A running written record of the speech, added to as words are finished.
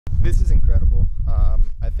This is incredible.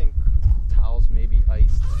 I think towels may be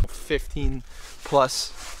iced. 15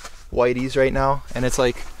 plus whiteys right now, and it's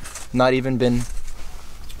like not even been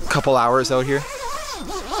a couple hours out here.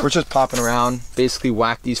 We're just popping around, basically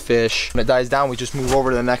whack these fish. When it dies down, we just move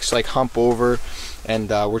over to the next like hump over, and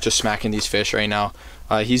we're just smacking these fish right now.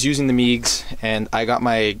 He's using the MEEGZ, and I got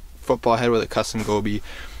my football head with a custom goby.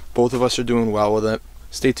 Both of us are doing well with it.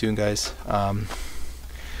 Stay tuned, guys. I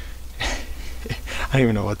don't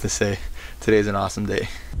even know what to say. Today's an awesome day.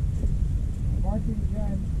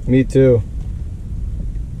 Me too.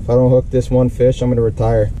 If I don't hook this one fish, I'm gonna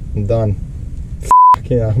retire. I'm done.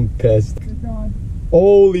 Yeah, I'm pissed.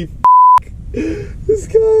 Holy this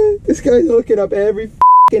guy's hooking up every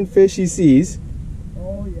fish he sees.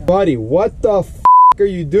 Oh, yeah. Buddy, what the are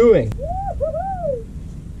you doing?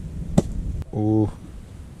 Ooh.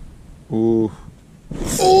 Ooh.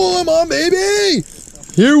 Oh, I'm on, baby!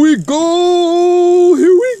 Here we go!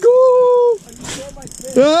 Here we go!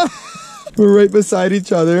 We're right beside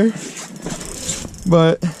each other.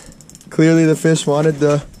 But clearly the fish wanted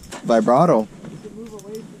the vibrato.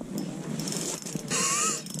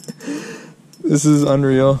 This is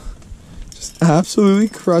unreal. Just absolutely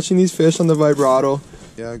crushing these fish on the vibrato.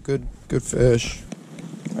 Yeah, good fish.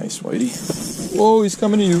 Nice whitey. Whoa, he's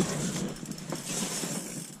coming to you.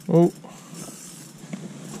 Oh.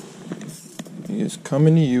 He is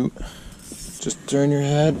coming to you. Just turn your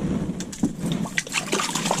head.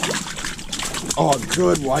 Oh,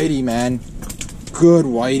 good whitey, man. Good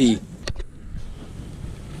whitey.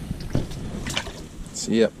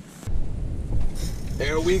 See ya.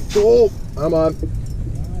 There we go. I'm on.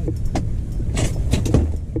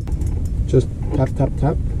 Just tap, tap,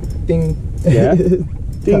 tap. Ding. Yeah.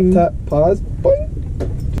 Ding. Tap, tap, pause. Boing.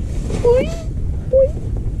 Boing. Boing.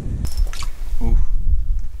 Ooh.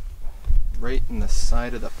 Right in the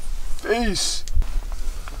side of the face.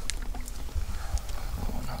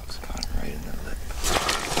 Oh no, it's gone right in the lip.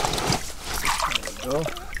 There we go.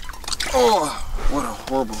 Oh, what a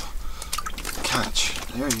horrible catch.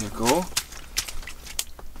 There you go.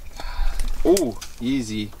 Oh,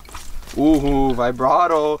 easy. Ooh,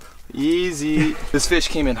 vibrato. Easy. This fish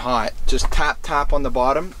came in hot. Just tap, tap on the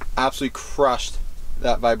bottom. Absolutely crushed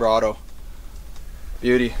that vibrato.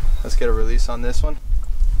 Beauty. Let's get a release on this one.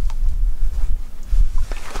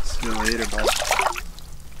 See you later, bud.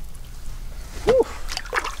 Woo.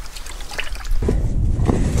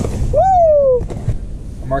 Woo.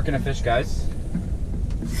 I'm marking a fish, guys.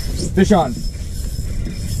 Fish on.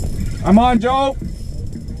 I'm on, Joe.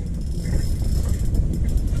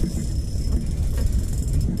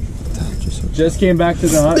 Just came back to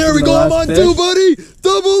the hut. There we go. I'm on too, buddy.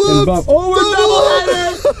 Double up. Oh, we're double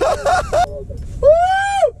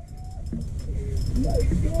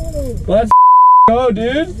headed. Let's go,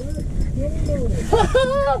 dude.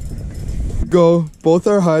 Go. Both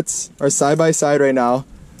our huts are side by side right now,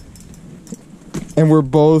 and we're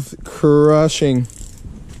both crushing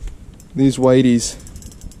these whiteys.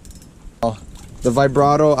 The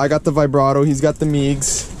vibrato. I got the vibrato. He's got the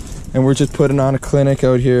MEEGZ, and we're just putting on a clinic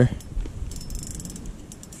out here.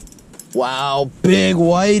 Wow, big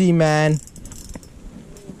whitey, man.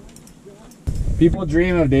 People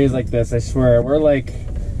dream of days like this, I swear. We're like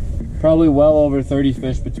probably well over 30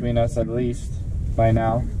 fish between us at least by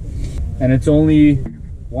now. And it's only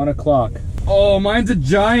 1 o'clock. Oh, mine's a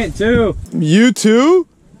giant too. You too?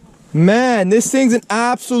 Man, this thing's an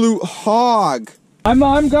absolute hog. I'm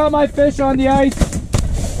got my fish on the ice.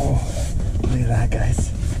 Oh, look at that, guys.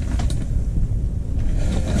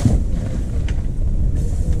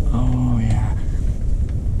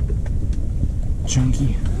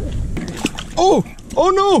 Chunky. Oh! Oh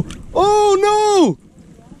no! Oh no!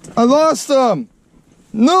 I lost him!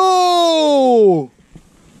 No!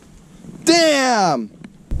 Damn!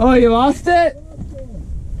 Oh, you lost it?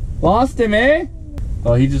 Lost him, eh?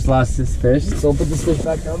 Oh, he just lost his fish. So put this fish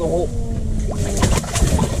back down the hole.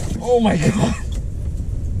 Oh my god!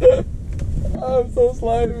 I'm so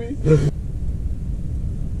slimy.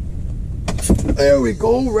 There we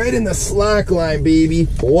go, right in the slack line, baby.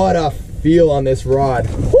 What a feel on this rod.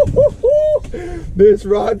 This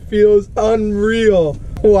rod feels unreal.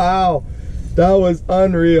 Wow, that was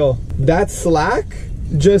unreal. That slack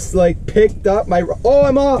just like picked up my, oh,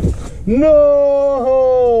 I'm off.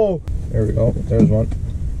 No. There we go, there's one.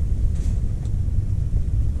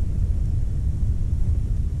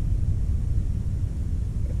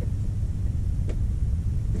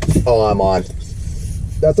 Oh, I'm on.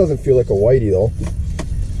 That doesn't feel like a whitey though.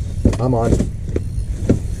 I'm on.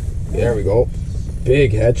 There we go.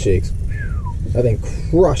 Big head shakes. That thing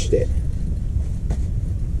crushed it.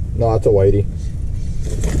 No, that's a whitey.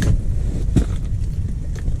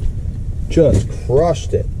 just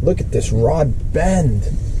crushed it. Look at this rod bend.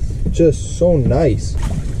 Just so nice.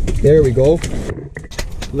 There we go.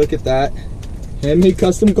 Look at that. Handmade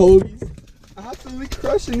custom goalies. Absolutely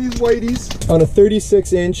crushing these whiteys. On a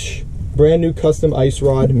 36-inch brand new custom ice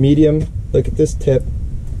rod, medium. Look at this tip.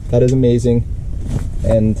 That is amazing.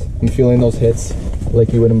 And I'm feeling those hits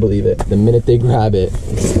like you wouldn't believe it. The minute they grab it,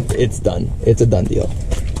 it's done. It's a done deal.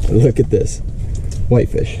 Look at this.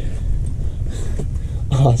 Whitefish.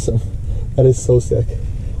 Awesome. That is so sick.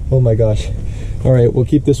 Oh my gosh. All right, we'll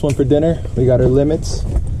keep this one for dinner. We got our limits.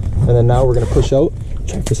 And then now we're gonna push out,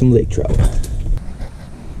 try for some lake trout.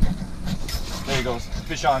 There he goes,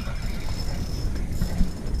 fish on.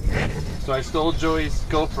 So I stole Joey's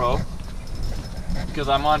GoPro because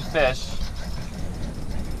I'm on fish.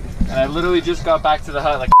 And I literally just got back to the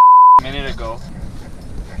hut like a minute ago.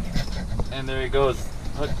 And there he goes,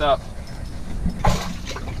 hooked up.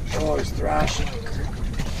 Oh, he's thrashing.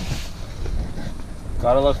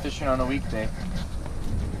 Gotta love fishing on a weekday.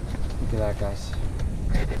 Look at that, guys.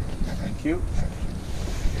 Thank you.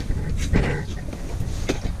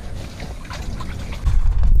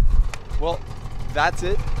 Well, that's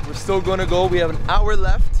it. We're still gonna go. We have an hour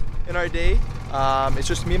left in our day. It's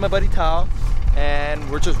just me and my buddy Tao, and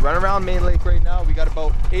we're just running around Main Lake right now. We got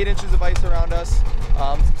about 8 inches of ice around us.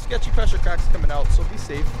 Some sketchy pressure cracks coming out, so be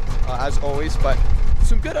safe as always. But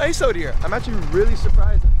some good ice out here. I'm actually really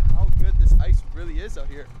surprised at how good this ice really is out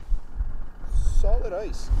here. Solid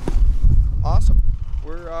ice. Awesome.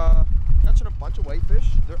 We're catching a bunch of whitefish.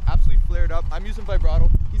 They're absolutely flared up. I'm using vibrato.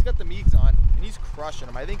 He's got the MEEGZ on and he's crushing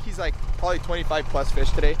them. I think he's like probably 25 plus fish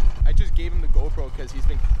today. I just gave him the GoPro because he's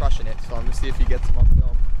been crushing it. So I'm gonna see if he gets them on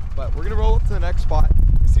film. But we're gonna roll up to the next spot.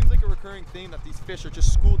 It seems like a recurring thing that these fish are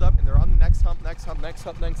just schooled up and they're on the next hump, next hump, next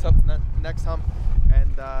hump, next hump, next hump,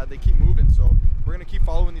 and they keep moving. So we're gonna keep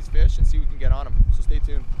following these fish and see if we can get on them. So stay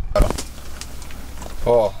tuned.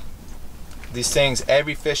 Oh. These things,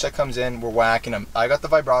 every fish that comes in, we're whacking them. I got the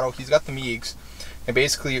vibrato, he's got the MEEGZ, and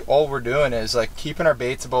basically all we're doing is like keeping our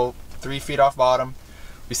baits about 3 feet off bottom.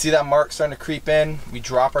 We see that mark starting to creep in, we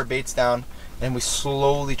drop our baits down, and we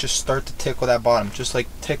slowly just start to tickle that bottom. Just like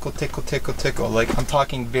tickle, tickle, tickle, tickle. Like I'm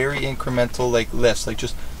talking very incremental like lifts, like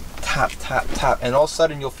just tap, tap, tap, and all of a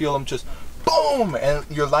sudden you'll feel them just boom, and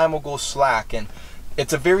your line will go slack. And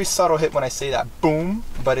it's a very subtle hit when I say that boom,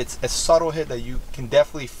 but it's a subtle hit that you can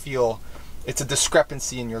definitely feel. It's a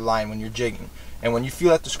discrepancy in your line when you're jigging, and when you feel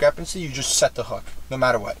that discrepancy, you just set the hook no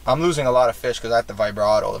matter what. I'm losing a lot of fish because I have the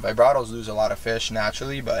vibrato. The vibratos lose a lot of fish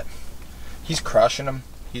naturally, but he's crushing them.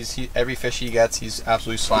 Every fish he gets, he's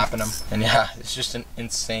absolutely slapping them. And yeah, it's just an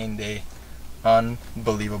insane day.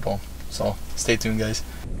 Unbelievable. So stay tuned, guys.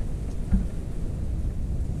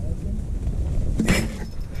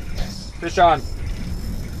 Fish on.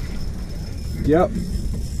 Yep.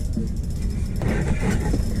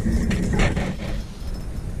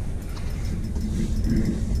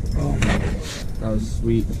 Oh, that was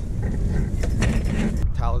sweet.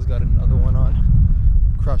 Tala's got another one on,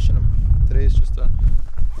 crushing them. Today's just a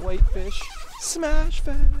whitefish smash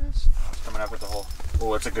fest. Coming up with the hole.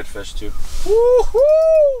 Oh, it's a good fish too.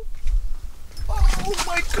 Woohoo! Oh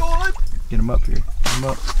my god! Get him up here. Get him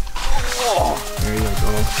up. Oh. There you go.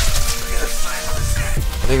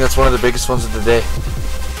 I think that's one of the biggest ones of the day.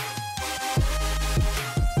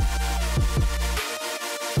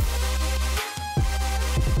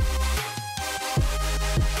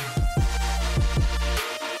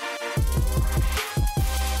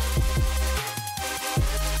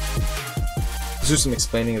 Let's do some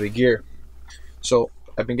explaining of the gear. So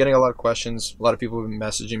I've been getting a lot of questions. A lot of people have been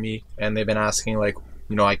messaging me and they've been asking, like,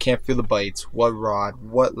 you know, I can't feel the bites. What rod?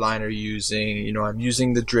 What line are you using? You know, I'm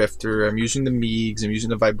using the drifter, I'm using the MEEGZ, I'm using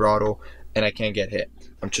the vibrato, and I can't get hit.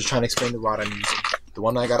 I'm just trying to explain the rod I'm using. The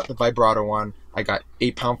one I got the vibrato on, I got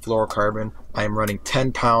 8-pound fluorocarbon. I am running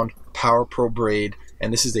 10-pound Power Pro braid,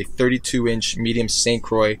 and this is a 32-inch medium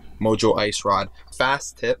SIMCOE mojo ice rod.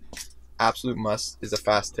 Fast tip, absolute must is a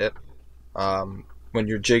fast tip. When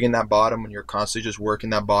you're jigging that bottom, when you're constantly just working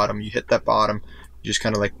that bottom, you hit that bottom, you just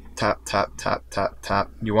kind of like tap, tap, tap, tap,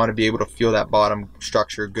 tap. You want to be able to feel that bottom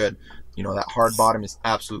structure good. You know, that hard bottom is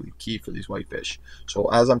absolutely key for these whitefish. So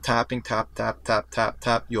as I'm tapping, tap, tap, tap, tap,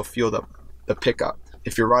 tap, you'll feel the pickup.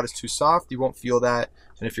 If your rod is too soft, you won't feel that.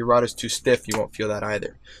 And if your rod is too stiff, you won't feel that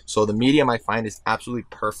either. So the medium I find is absolutely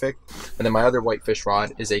perfect. And then my other whitefish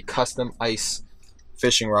rod is a custom ice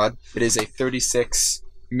fishing rod. It is a 36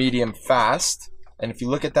 medium fast. And if you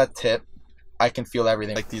look at that tip, I can feel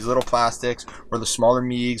everything. Like these little plastics or the smaller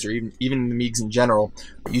MEEGZ, or even the MEEGZ in general,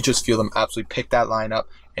 you just feel them absolutely pick that line up,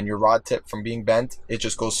 and your rod tip from being bent, it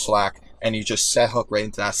just goes slack, and you just set hook right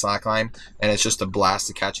into that slack line, and it's just a blast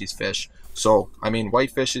to catch these fish. So I mean,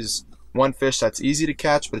 whitefish is one fish that's easy to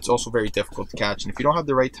catch, but it's also very difficult to catch. And if you don't have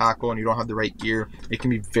the right tackle and you don't have the right gear, it can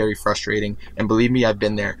be very frustrating. And believe me, I've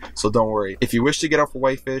been there, so don't worry. If you wish to get off a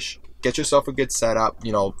whitefish, get yourself a good setup.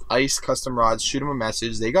 You know, Eyce custom rods, shoot them a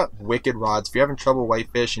message. They got wicked rods. If you're having trouble with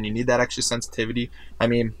whitefish and you need that extra sensitivity, I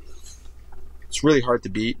mean, it's really hard to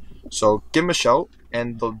beat. So give them a shout,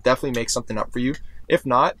 and they'll definitely make something up for you. If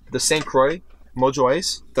not, the St. Croix mojo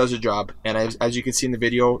eyce does a job, and as you can see in the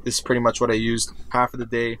video, this is pretty much what I used half of the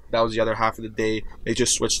day. That was the other half of the day. They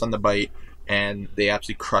just switched on the bite, and they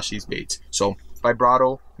absolutely crush these baits. So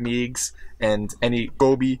vibrato, MEEGZ, and any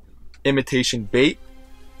goby imitation bait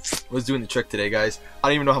was doing the trick today, guys. I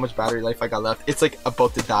don't even know how much battery life I got left. It's like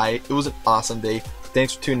about to die. It was an awesome day.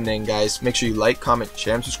 Thanks for tuning in, guys. Make sure you like, comment,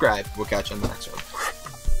 share, and subscribe. We'll catch you on the next one.